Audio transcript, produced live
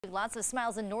Lots of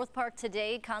smiles in North Park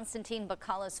today. Constantine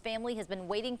Bacala's family has been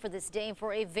waiting for this day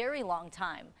for a very long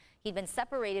time. He'd been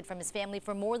separated from his family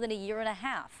for more than a year and a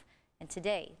half. And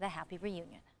today, the happy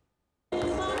reunion.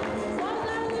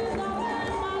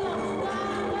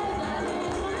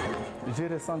 J'ai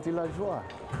ressenti la joie.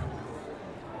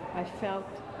 I felt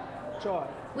joy.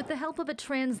 With the help of a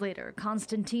translator,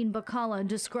 Constantine Bacala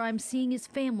describes seeing his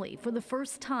family for the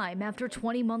first time after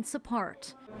 20 months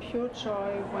apart. Pure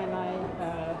joy when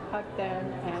I hugged them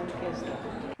and kissed them.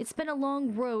 It's been a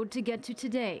long road to get to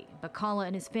today. Bacala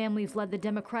and his family fled the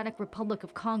Democratic Republic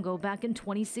of Congo back in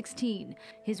 2016.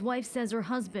 His wife says her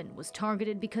husband was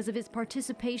targeted because of his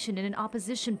participation in an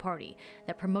opposition party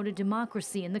that promoted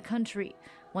democracy in the country.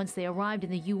 Once they arrived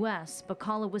in the U.S.,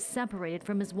 Bacala was separated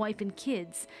from his wife and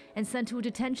kids and sent to a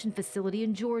detention facility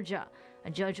in Georgia.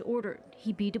 A judge ordered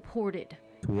he be deported.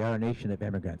 We are a nation of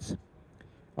immigrants,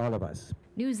 all of us.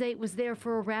 News 8 was there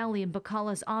for a rally in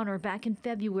Bacala's honor back in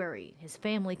February. His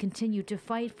family continued to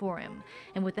fight for him.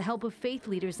 And with the help of faith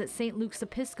leaders at St. Luke's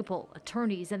Episcopal,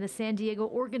 attorneys, and the San Diego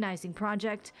Organizing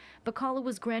Project, Bacala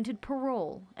was granted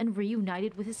parole and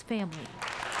reunited with his family.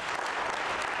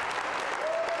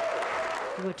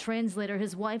 Through a translator,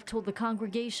 his wife told the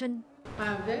congregation,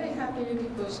 I'm very happy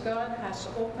because God has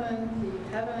opened the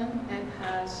heaven and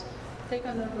has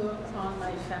taken a look on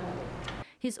my family.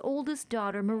 His oldest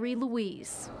daughter,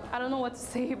 Marie-Louise. I don't know what to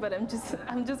say, but I'm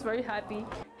just very happy.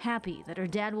 Happy that her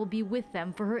dad will be with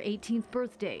them for her 18th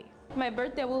birthday. My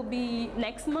birthday will be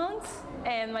next month,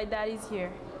 and my dad is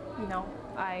here. You know,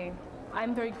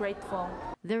 I'm very grateful.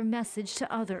 Their message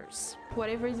to others.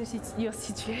 Whatever is your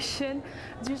situation,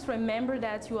 just remember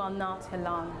that you are not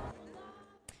alone.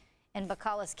 And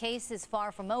Bacala's case is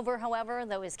far from over, however,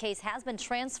 though his case has been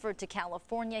transferred to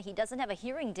California. He doesn't have a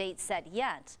hearing date set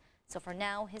yet. So for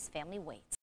now, his family waits.